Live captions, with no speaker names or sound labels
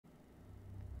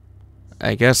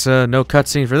I guess no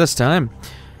cutscene for this time.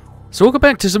 So we'll go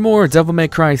back to some more Devil May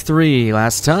Cry 3.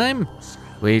 Last time,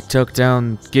 we took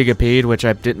down Gigapede, which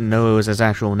I didn't know was his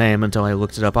actual name until I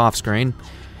looked it up off-screen.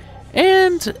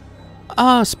 And,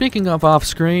 speaking of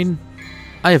off-screen,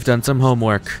 I have done some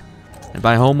homework. And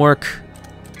by homework,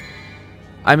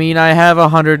 I mean I have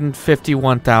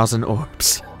 151,000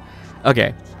 orbs.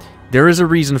 Okay, there is a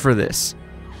reason for this.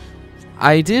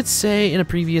 I did say in a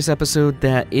previous episode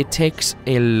that it takes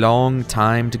a long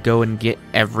time to go and get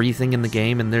everything in the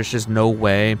game, and there's just no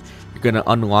way you're going to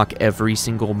unlock every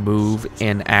single move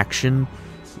and action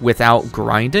without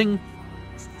grinding.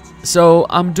 So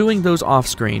I'm doing those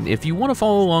off-screen. If you want to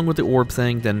follow along with the orb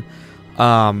thing, then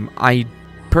I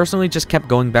personally just kept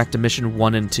going back to mission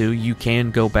 1 and 2. You can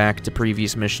go back to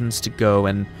previous missions to go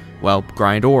and, well,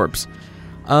 grind orbs.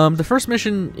 The first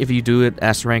mission, if you do it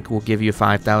S rank, will give you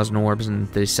 5,000 orbs, and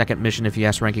the second mission, if you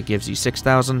S rank, it gives you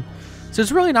 6,000. So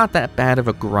it's really not that bad of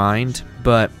a grind,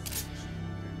 but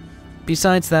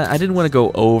besides that, I didn't want to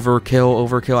go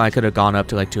overkill. I could have gone up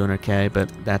to like 200k,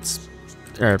 but that's,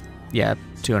 yeah,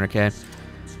 200k.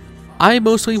 I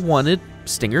mostly wanted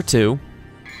Stinger 2,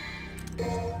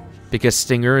 because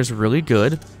Stinger is really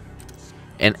good,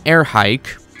 and Air Hike,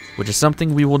 which is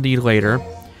something we will need later.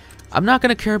 I'm not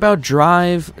going to care about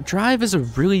Drive. Drive is a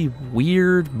really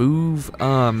weird move.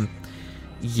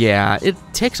 Yeah, it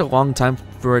takes a long time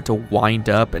for it to wind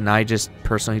up, and I just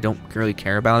personally don't really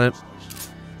care about it.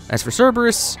 As for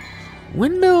Cerberus,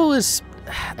 Windmill is,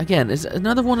 again, is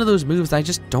another one of those moves that I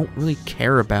just don't really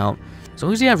care about. As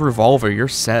long as you have Revolver, you're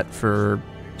set for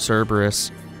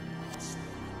Cerberus.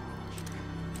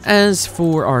 As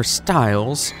for our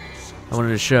styles, I wanted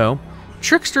to show,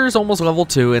 Trickster is almost level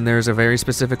 2, and there's a very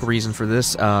specific reason for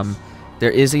this. There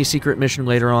is a secret mission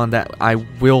later on that I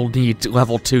will need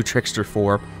level 2 Trickster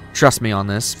for. Trust me on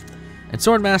this. And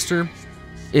Swordmaster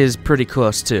is pretty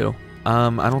close too.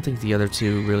 I don't think the other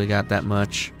two really got that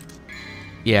much.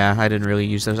 Yeah, I didn't really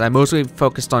use those. I mostly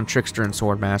focused on Trickster and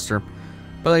Swordmaster.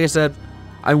 But like I said,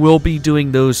 I will be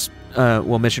doing those,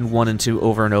 well, mission 1 and 2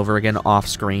 over and over again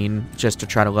off-screen, just to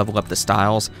try to level up the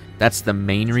styles. That's the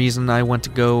main reason I want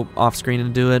to go off-screen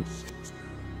and do it.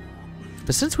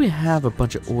 But since we have a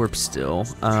bunch of orbs still,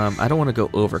 I don't want to go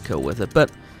overkill with it,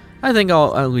 but I think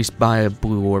I'll at least buy a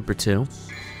blue orb or two.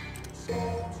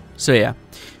 So yeah,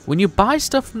 when you buy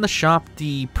stuff from the shop,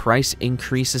 the price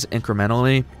increases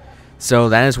incrementally. So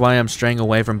that is why I'm straying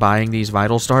away from buying these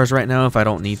Vital Stars right now if I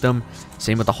don't need them.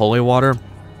 Same with the Holy Water.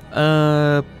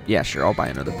 Yeah, sure, I'll buy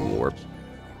another blue orb.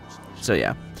 So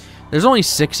yeah, there's only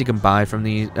 6 you can buy from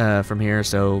the from here,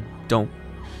 so don't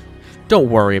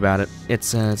worry about it.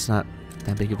 It's not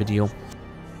that big of a deal.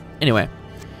 Anyway,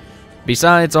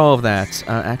 besides all of that,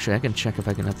 actually I can check if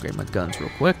I can upgrade my guns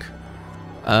real quick.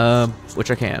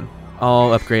 Which I can.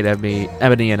 I'll upgrade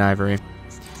Ebony and Ivory.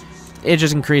 It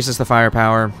just increases the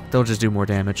firepower. They'll just do more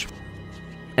damage.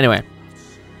 Anyway,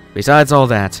 besides all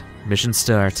that, mission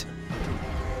start.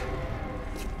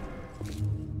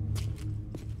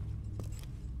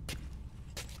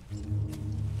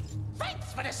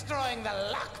 Thanks for destroying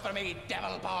the lock for me,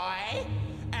 devil boy.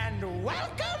 And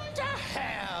welcome to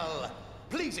hell.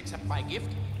 Please accept my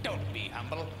gift. Don't be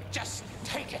humble. Just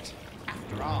take it.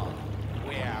 After all,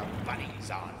 we're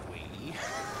buddies, aren't we?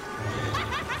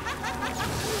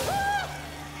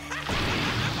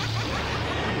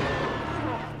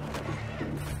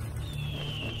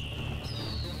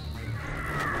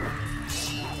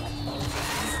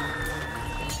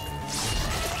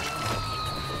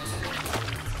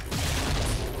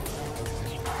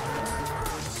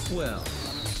 Well,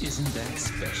 isn't that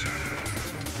special?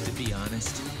 To be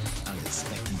honest, I was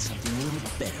expecting something a little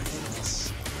better than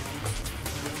this.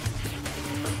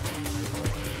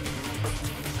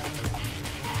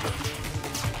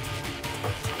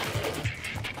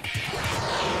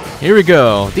 Here we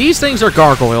go. These things are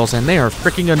gargoyles, and they are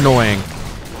freaking annoying.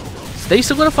 They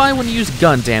solidify when you use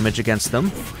gun damage against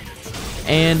them.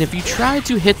 And if you try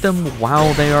to hit them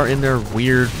while they are in their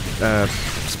weird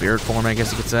spirit form, I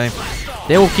guess you could say,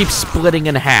 they will keep splitting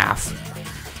in half.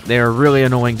 They are really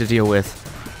annoying to deal with.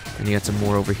 And you got some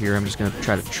more over here. I'm just going to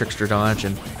try to trickster dodge.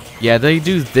 And yeah, they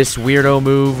do this weirdo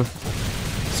move.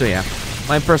 So yeah,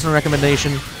 my personal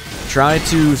recommendation, try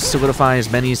to solidify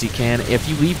as many as you can. If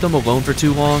you leave them alone for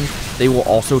too long, they will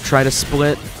also try to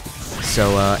split.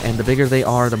 So, and the bigger they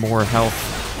are, the more health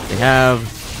they have,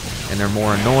 and they're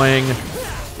more annoying.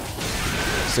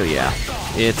 So yeah,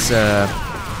 it's,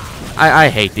 I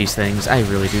hate these things. I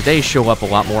really do. They show up a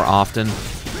lot more often.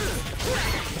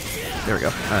 There we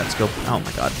go. Let's go. Oh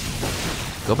my god.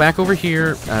 Go back over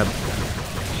here. I'm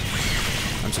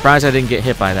surprised I didn't get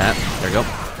hit by that. There we go.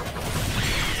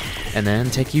 and then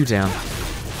take you down.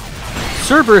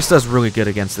 Cerberus does really good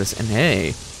against this, and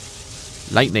hey,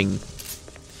 lightning.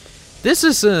 This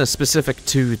is specific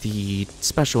to the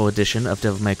special edition of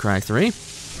Devil May Cry 3.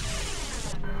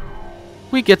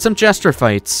 We get some Jester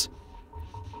fights.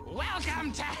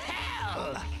 Welcome to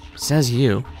hell! Says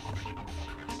you.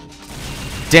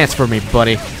 Dance for me,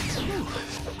 buddy.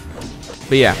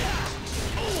 But yeah.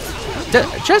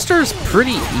 Jester's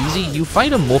pretty easy. You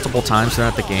fight him multiple times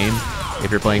throughout the game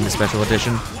if you're playing the special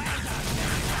edition.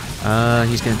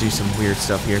 He's gonna do some weird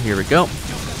stuff here. Here we go.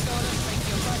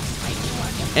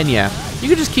 And yeah, you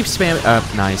can just keep spamming.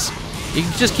 Nice. You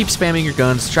can just keep spamming your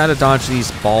guns. Try to dodge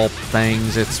these ball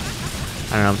things.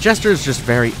 I don't know. Jester is just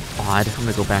very odd. I'm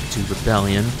gonna go back to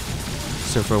Rebellion.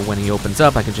 So for when he opens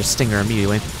up, I can just Stinger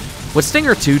immediately. What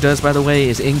Stinger 2 does, by the way,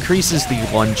 is increases the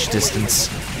lunge distance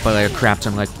by like a crap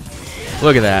ton. Like,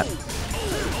 look at that.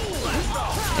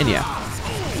 And yeah,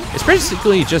 it's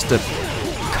basically just a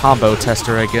combo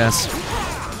tester, I guess.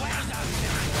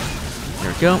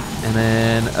 There we go. And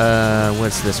then,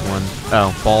 what's this one?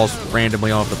 Oh, balls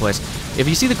randomly all over the place. If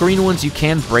you see the green ones, you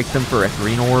can break them for a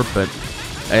green orb, but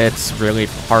it's really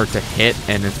hard to hit,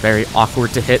 and it's very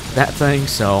awkward to hit that thing,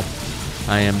 so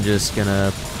I am just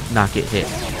gonna not get hit.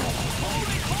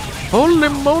 Holy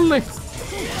moly!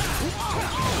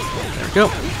 There we go.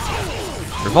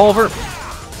 Revolver.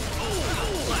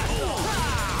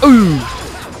 Ooh!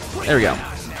 There we go.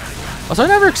 Also, I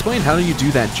never explained how you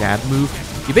do that jab move.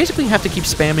 You basically have to keep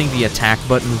spamming the attack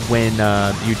button when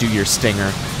you do your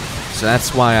stinger. So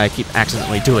that's why I keep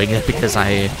accidentally doing it, because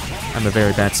I'm a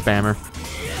very bad spammer.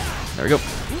 There we go.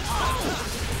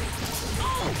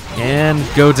 And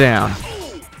go down.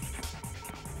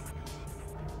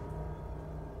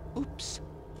 Oops.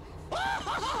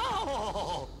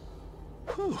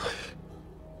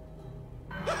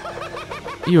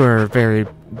 You are a very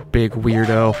big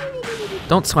weirdo.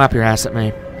 Don't slap your ass at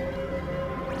me.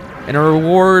 And a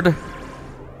reward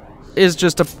is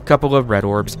just a couple of red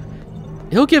orbs.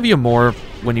 He'll give you more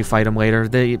when you fight him later.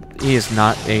 He is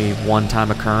not a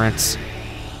one-time occurrence.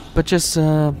 But just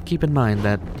keep in mind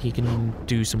that he can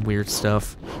do some weird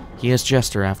stuff. He is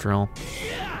Jester, after all.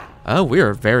 Oh, we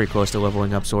are very close to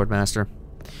leveling up Swordmaster.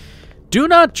 Do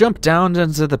not jump down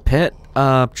into the pit.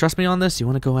 Trust me on this. You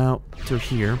want to go out through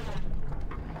here.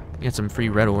 You get some free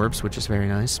red orbs, which is very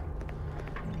nice.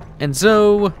 And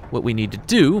so, what we need to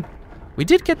do... We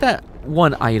did get that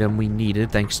one item we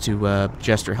needed, thanks to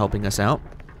Jester helping us out.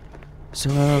 So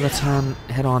let's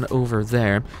head on over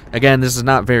there. Again, this is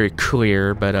not very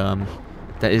clear, but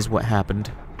that is what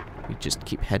happened. We just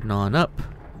keep heading on up.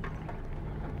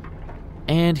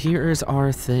 And here is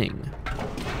our thing.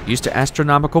 Used to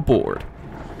astronomical board.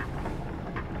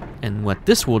 And what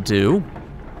this will do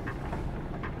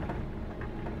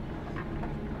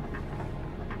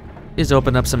is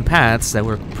open up some paths that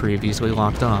were previously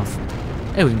locked off.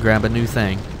 And we can grab a new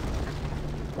thing.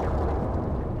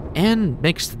 And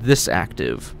makes this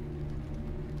active.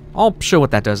 I'll show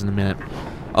what that does in a minute.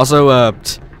 Also, I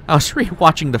was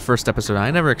re-watching the first episode.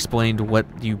 I never explained what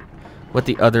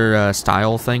the other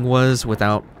style thing was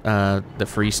without the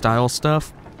freestyle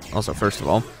stuff. Also, first of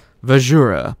all,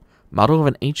 Vajura, model of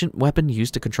an ancient weapon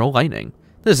used to control lightning.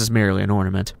 This is merely an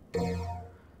ornament.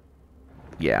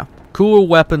 Yeah, cool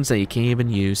weapons that you can't even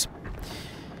use.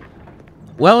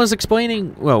 Well, as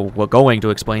explaining, well, what going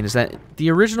to explain is that the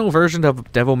original version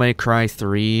of Devil May Cry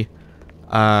 3,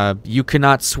 you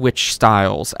cannot switch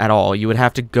styles at all. You would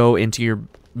have to go into your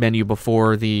menu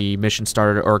before the mission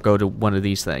started or go to one of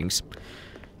these things.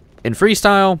 In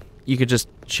freestyle, you could just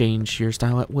change your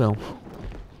style at will.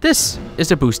 This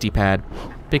is a boosty pad,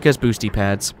 because boosty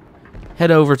pads.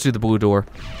 Head over to the blue door.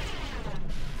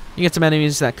 You get some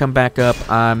enemies that come back up.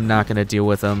 I'm not going to deal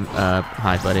with them.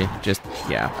 Hi, buddy. Just,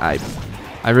 yeah,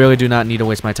 I really do not need to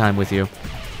waste my time with you.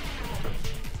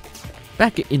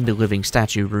 Back in the living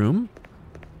statue room,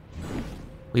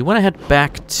 we want to head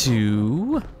back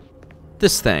to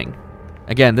this thing.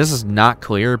 Again, this is not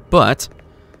clear, but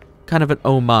kind of an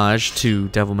homage to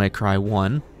Devil May Cry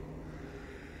 1.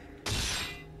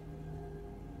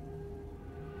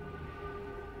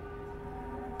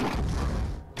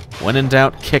 When in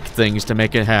doubt, kick things to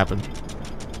make it happen.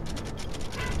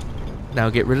 Now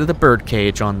get rid of the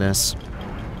birdcage on this.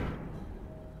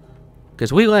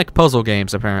 Because we like puzzle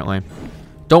games, apparently.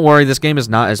 Don't worry, this game is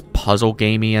not as puzzle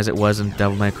gamey as it was in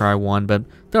Devil May Cry 1, but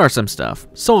there are some stuff.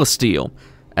 Soul of Steel.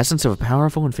 Essence of a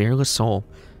powerful and fearless soul.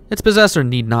 Its possessor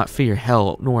need not fear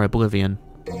hell nor oblivion.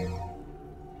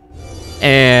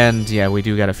 And, yeah, we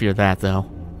do gotta fear that, though.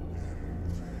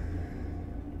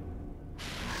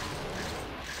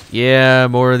 Yeah,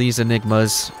 more of these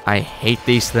enigmas. I hate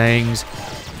these things.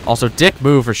 Also, dick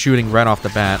move for shooting right off the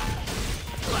bat.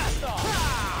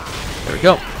 There we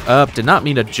go. Did not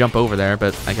mean to jump over there,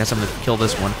 but I guess I'm gonna kill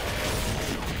this one.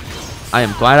 I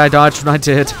am glad I dodged when I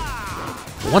did.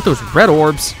 I want those red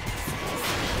orbs.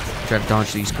 Try to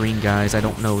dodge these green guys. I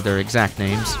don't know their exact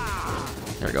names.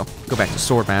 There we go. Go back to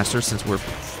Swordmaster since we're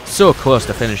so close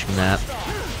to finishing that.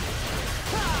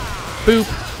 Boop.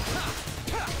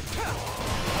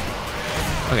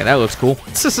 Okay, that looks cool.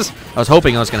 I was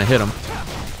hoping I was gonna hit him.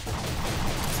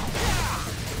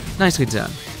 Nicely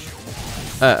done.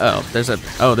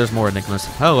 There's more enigmas.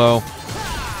 Hello.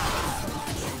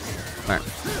 Alright.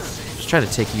 Just try to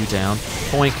take you down.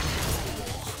 Boink.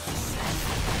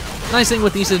 Nice thing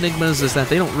with these enigmas is that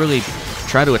they don't really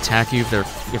try to attack you if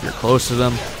you're close to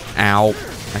them. Ow.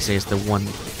 I say it's the one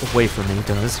away from me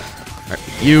does.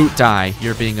 Alright, you die.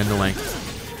 You're being annoying.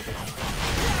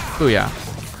 Booyah.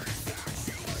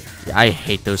 Yeah, I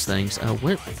hate those things.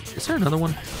 Where is there another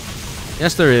one?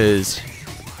 Yes, there is.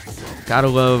 Gotta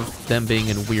love them being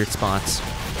in weird spots.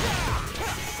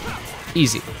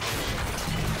 Easy.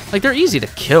 Like, they're easy to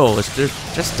kill. They're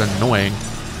just annoying.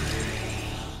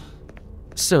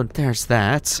 So there's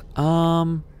that.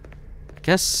 I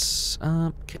guess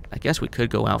we could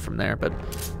go out from there, but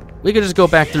we could just go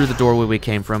back through the doorway we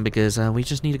came from because we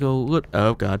just need to go.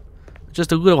 Oh god,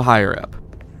 just a little higher up.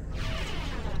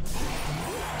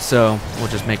 So we'll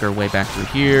just make our way back through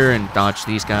here and dodge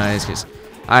these guys because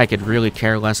I could really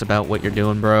care less about what you're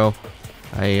doing, bro.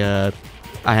 I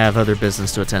have other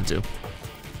business to attend to.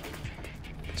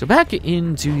 So back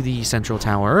into the central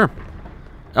tower.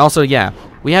 Also, yeah,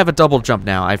 we have a double jump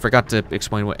now. I forgot to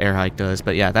explain what air hike does,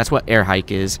 but yeah, that's what air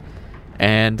hike is.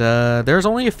 And there's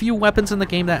only a few weapons in the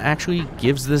game that actually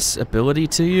gives this ability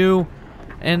to you,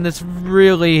 and it's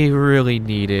really, really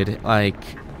needed, like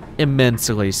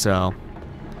immensely so.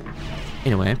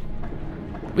 Anyway,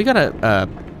 we gotta.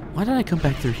 Why did I come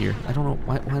back through here? I don't know.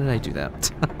 Why did I do that?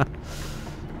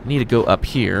 Need to go up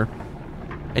here.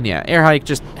 And yeah, air hike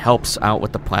just helps out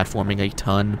with the platforming a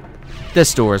ton.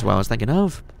 This door is what I was thinking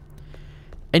of.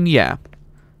 And yeah,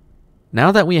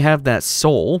 now that we have that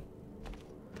soul,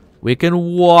 we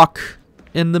can walk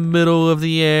in the middle of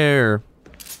the air.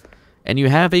 And you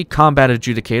have a combat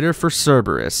adjudicator for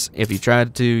Cerberus. If you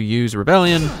tried to use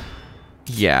Rebellion,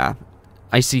 yeah,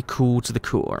 icy cool to the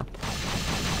core.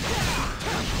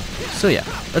 So yeah,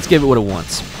 let's give it what it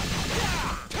wants.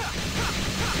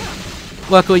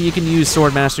 Luckily, you can use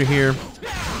Swordmaster here,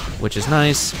 which is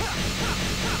nice.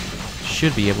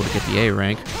 Should be able to get the A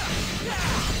rank.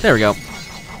 There we go.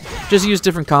 Just use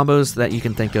different combos that you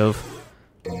can think of.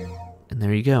 And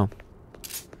there you go.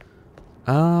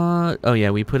 Oh yeah,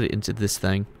 we put it into this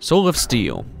thing. Soul of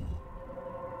Steel.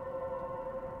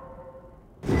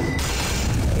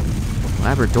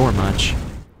 Elaborate door much.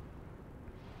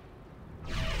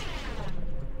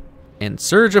 And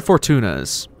Surge of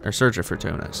Fortunas. Or Surge of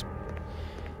Fortunas.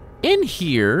 In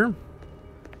here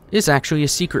is actually a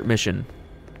secret mission.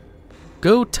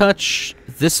 Go touch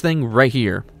this thing right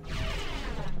here.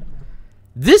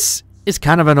 This is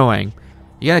kind of annoying.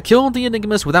 You gotta kill the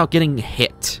Enigmas without getting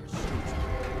hit.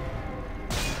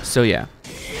 So yeah.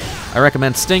 I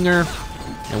recommend Stinger.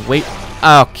 And wait.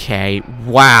 Okay.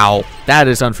 Wow. That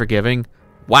is unforgiving.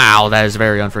 Wow, that is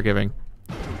very unforgiving.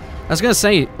 I was gonna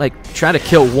say, like, try to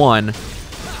kill one.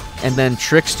 And then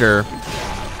Trickster.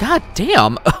 God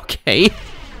damn. Okay.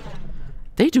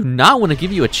 They do not want to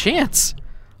give you a chance.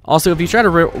 Also, if you try to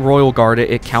Royal Guard it,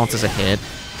 it counts as a hit.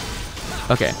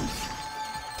 Okay.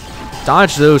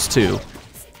 Dodge those two.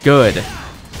 Good.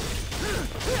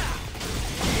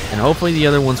 And hopefully the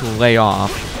other ones will lay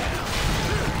off.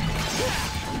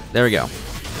 There we go.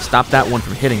 Stop that one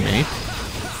from hitting me.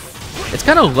 It's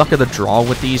kind of luck of the draw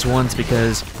with these ones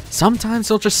because sometimes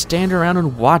they'll just stand around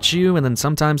and watch you, and then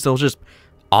sometimes they'll just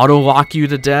auto-lock you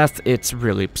to death. It's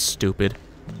really stupid.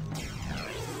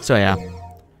 So yeah.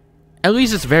 At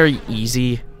least it's very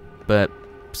easy, but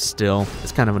still,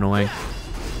 it's kind of annoying.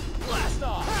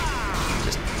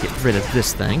 Just get rid of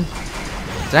this thing.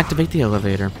 Let's activate the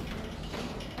elevator.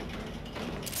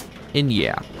 And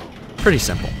yeah, pretty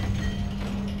simple.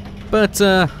 But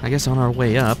I guess on our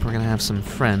way up, we're gonna have some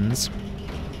friends.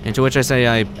 And to which I say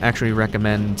I actually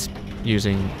recommend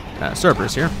using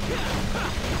Cerberus here.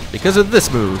 Because of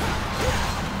this move.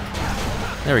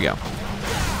 There we go.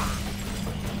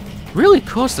 Really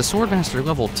close to Swordmaster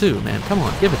level 2, man. Come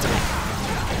on, give it to me.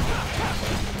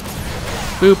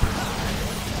 Boop.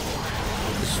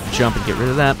 Just jump and get rid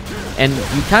of that. And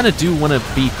you kind of do want to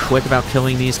be quick about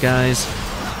killing these guys,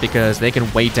 because they can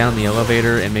weight down the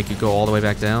elevator and make you go all the way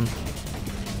back down.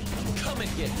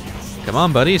 Come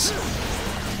on, buddies.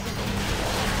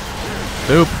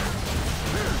 Boop.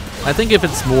 I think if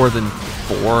it's more than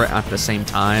 4 at the same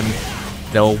time,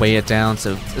 they'll weigh it down,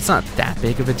 so it's not that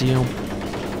big of a deal.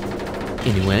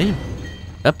 Anyway,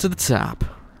 up to the top.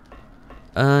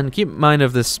 And keep in mind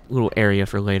of this little area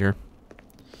for later.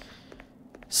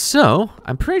 So,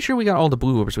 I'm pretty sure we got all the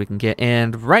blue orbs we can get,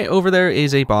 and right over there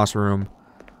is a boss room.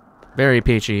 Very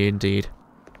peachy indeed.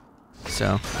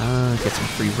 So, get some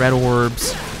free red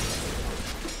orbs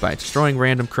by destroying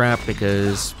random crap,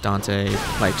 because Dante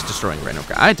likes destroying random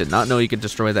crap. I did not know you could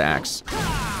destroy the axe.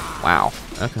 Wow,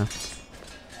 okay.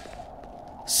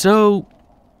 So,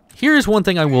 here's one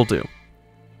thing I will do.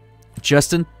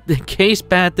 Just in case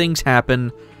bad things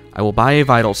happen, I will buy a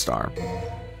Vital Star.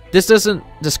 This doesn't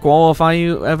disqualify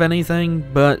you of anything,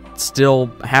 but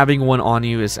still, having one on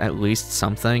you is at least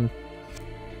something.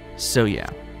 So yeah.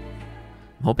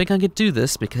 I'm hoping I can do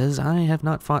this, because I have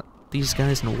not fought these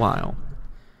guys in a while.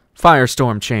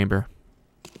 Firestorm Chamber.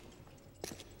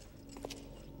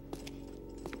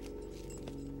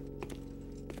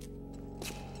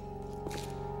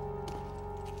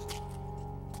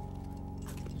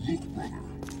 Look, brother,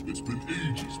 it's been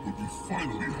ages, but we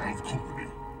finally have company.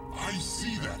 I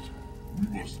see that.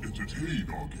 We must entertain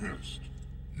our guest.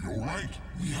 You're right.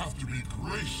 We have to be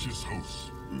gracious hosts.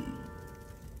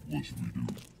 What should we do?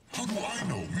 How do I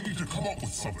know? We need to come up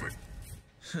with something.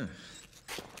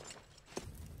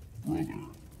 Brother,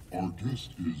 our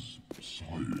guest is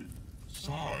sighing.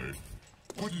 Sigh?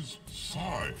 What is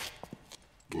sigh?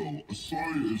 Well, a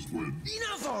sigh is when...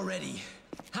 Enough already!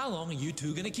 How long are you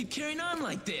two gonna keep carrying on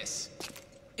like this?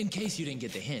 In case you didn't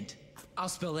get the hint, I'll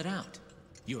spell it out.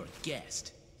 You're a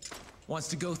guest. Wants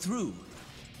to go through.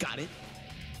 Got it?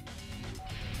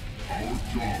 Our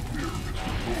job here is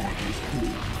to guard this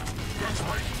door. That's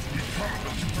right. We cannot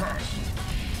let you pass.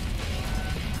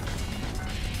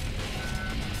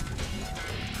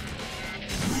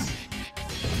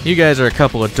 You guys are a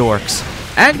couple of dorks.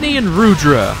 Agni and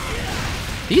Rudra.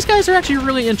 These guys are actually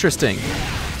really interesting.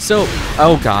 So,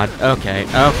 oh god, okay.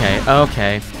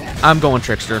 I'm going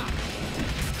Trickster.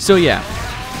 So yeah,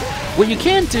 what you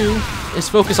can do is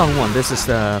focus on one. This is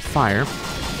the fire.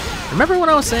 Remember when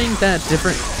I was saying that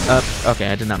different... okay,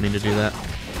 I did not mean to do that.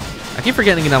 I keep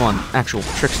forgetting that I'm on actual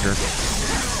Trickster.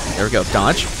 There we go,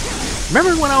 dodge.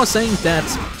 Remember when I was saying that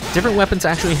different weapons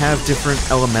actually have different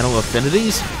elemental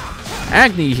affinities?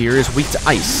 Agni here is weak to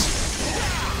ice.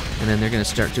 And then they're going to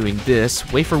start doing this.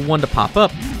 Wait for one to pop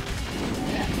up.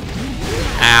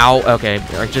 Ow, okay,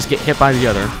 or just get hit by the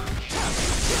other.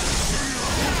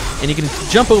 And you can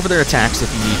jump over their attacks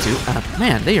if you need to.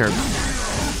 Man, they are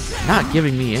not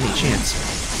giving me any chance.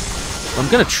 What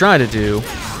I'm going to try to do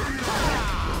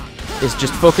is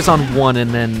just focus on one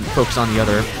and then focus on the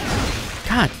other.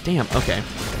 God damn, okay.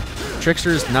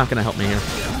 Trickster's not going to help me here.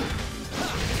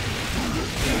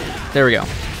 There we go.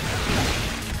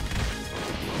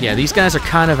 Yeah, these guys are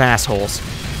kind of assholes.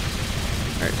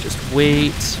 Alright, just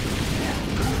wait.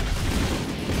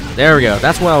 There we go.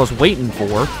 That's what I was waiting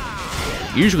for.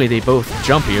 Usually they both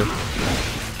jump you.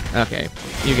 Okay,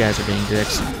 you guys are being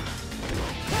dicks.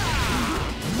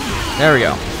 There we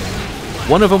go.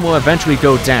 One of them will eventually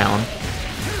go down.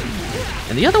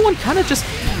 And the other one kind of just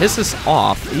pisses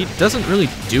off. He doesn't really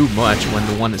do much when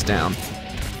the one is down.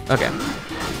 Okay.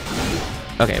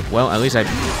 Okay, well, at least I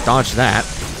dodged that.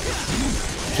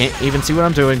 Can't even see what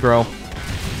I'm doing, bro.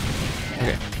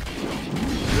 Okay.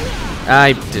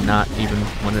 I did not even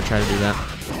want to try to do that.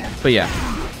 But yeah.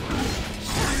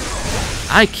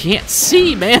 I can't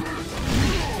see, man!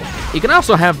 You can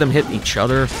also have them hit each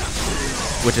other,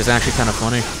 which is actually kind of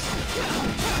funny.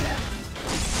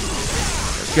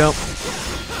 Let's go.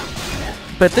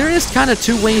 But there is kind of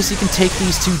two ways you can take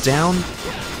these two down.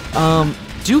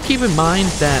 Do keep in mind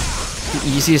that the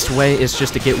easiest way is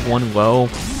just to get one low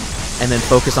and then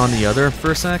focus on the other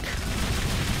for a sec.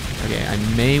 Okay, I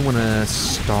may want to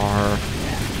star.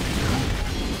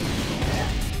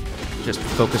 Just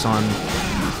focus on...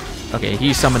 Okay,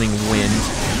 he's summoning wind.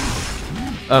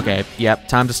 Okay, yep,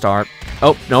 time to start.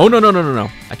 Oh, no.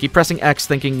 I keep pressing X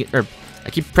thinking... Or, I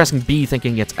keep pressing B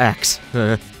thinking it's X.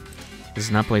 This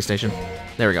is not PlayStation.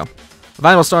 There we go. A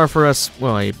Vital Star for us,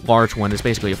 well, a large one is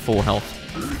basically a full health.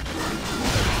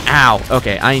 Ow!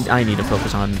 Okay, I need to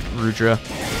focus on Rudra,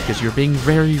 because you're being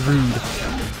very rude.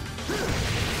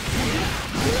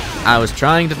 I was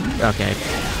trying to... Okay.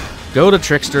 Go to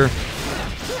Trickster.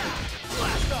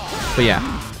 But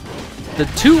yeah. The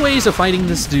two ways of fighting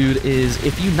this dude is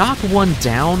if you knock one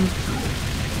down,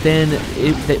 then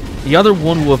the other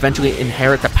one will eventually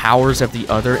inherit the powers of the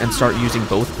other and start using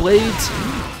both blades.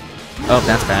 Oh,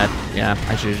 that's bad. Yeah,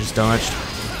 I should have just dodged.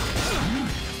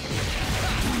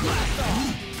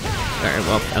 Alright,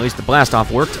 well, at least the blast off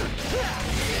worked.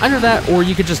 Either that, or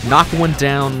you could just knock one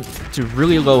down to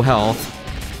really low health,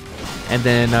 and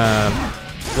then,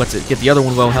 get the other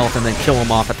one low health and then kill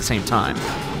them off at the same time.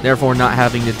 Therefore, not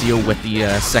having to deal with the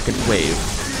second wave.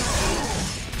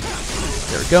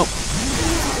 There we go.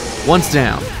 One's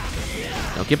down.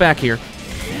 Now get back here.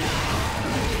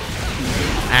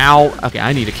 Ow. Okay,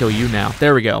 I need to kill you now.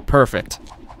 There we go. Perfect.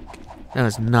 That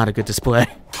was not a good display.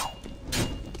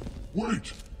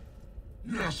 Wait!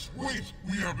 Yes, wait!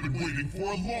 We have been waiting for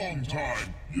a long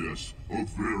time! Yes, a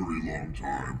very long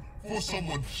time. For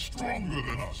someone stronger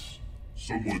than us.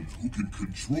 Someone who can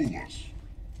control us.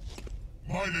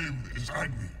 My name is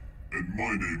Agni. And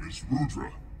my name is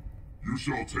Rudra. You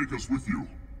shall take us with you.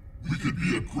 We could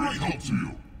be a great help to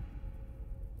you.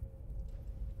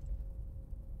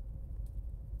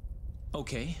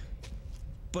 Okay,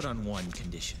 but on one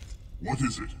condition. What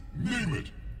is it? Name it!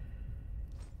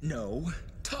 No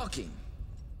talking.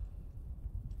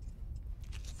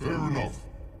 Fair enough.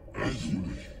 As you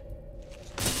wish.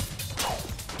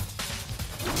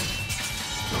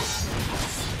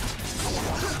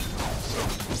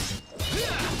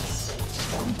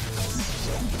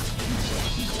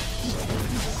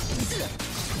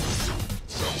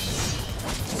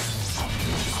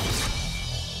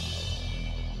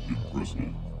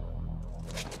 Impressive.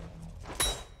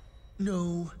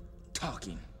 No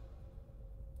talking.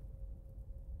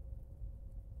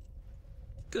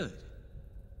 Good.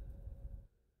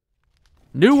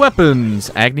 New weapons,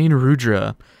 Agni and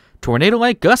Rudra.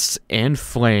 Tornado-like gusts and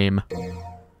flame.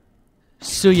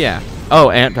 So yeah. Oh,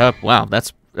 and, wow,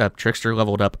 that's, Trickster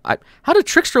leveled up. How did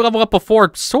Trickster level up before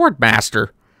Swordmaster?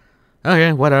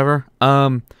 Okay, whatever.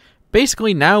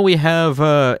 Basically now we have,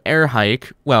 air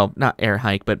hike. Well, not air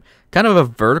hike, but kind of a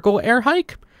vertical air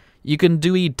hike. You can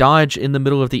do a dodge in the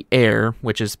middle of the air,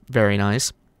 which is very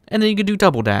nice. And then you can do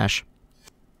double dash.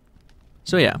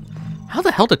 So yeah. How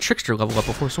the hell did Trickster level up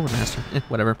before Swordmaster?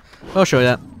 Whatever. I'll show you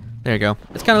that. There you go.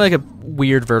 It's kind of like a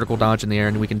weird vertical dodge in the air,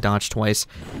 and we can dodge twice.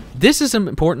 This is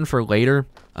important for later.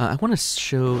 I want to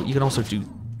show... You can also do...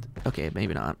 Okay,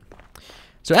 maybe not.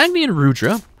 So Agni and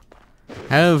Rudra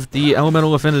have the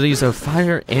elemental affinities of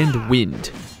fire and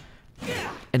wind.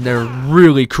 And they're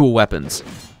really cool weapons.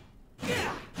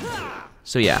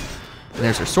 So yeah. And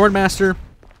there's our Swordmaster,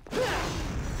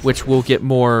 which will get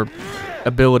more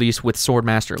abilities with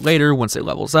Swordmaster later once it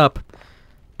levels up.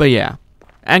 But yeah.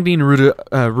 Agni and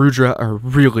Rudra are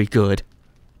really good.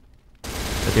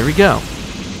 But there we go.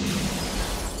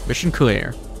 Mission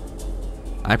clear.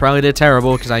 I probably did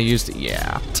terrible because I used...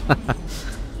 Yeah.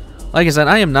 Like I said,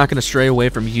 I am not going to stray away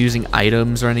from using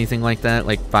items or anything like that,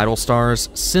 like Vital Stars.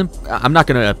 I'm not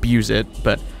going to abuse it,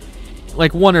 but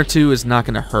like 1 or 2 is not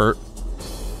going to hurt.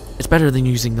 It's better than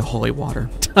using the holy water.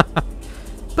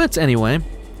 But anyway,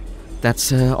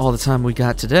 that's all the time we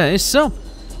got today, so...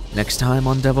 Next time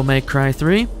on Devil May Cry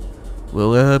 3,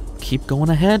 we'll keep going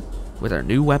ahead with our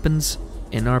new weapons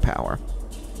in our power.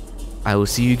 I will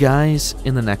see you guys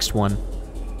in the next one.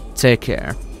 Take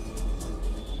care.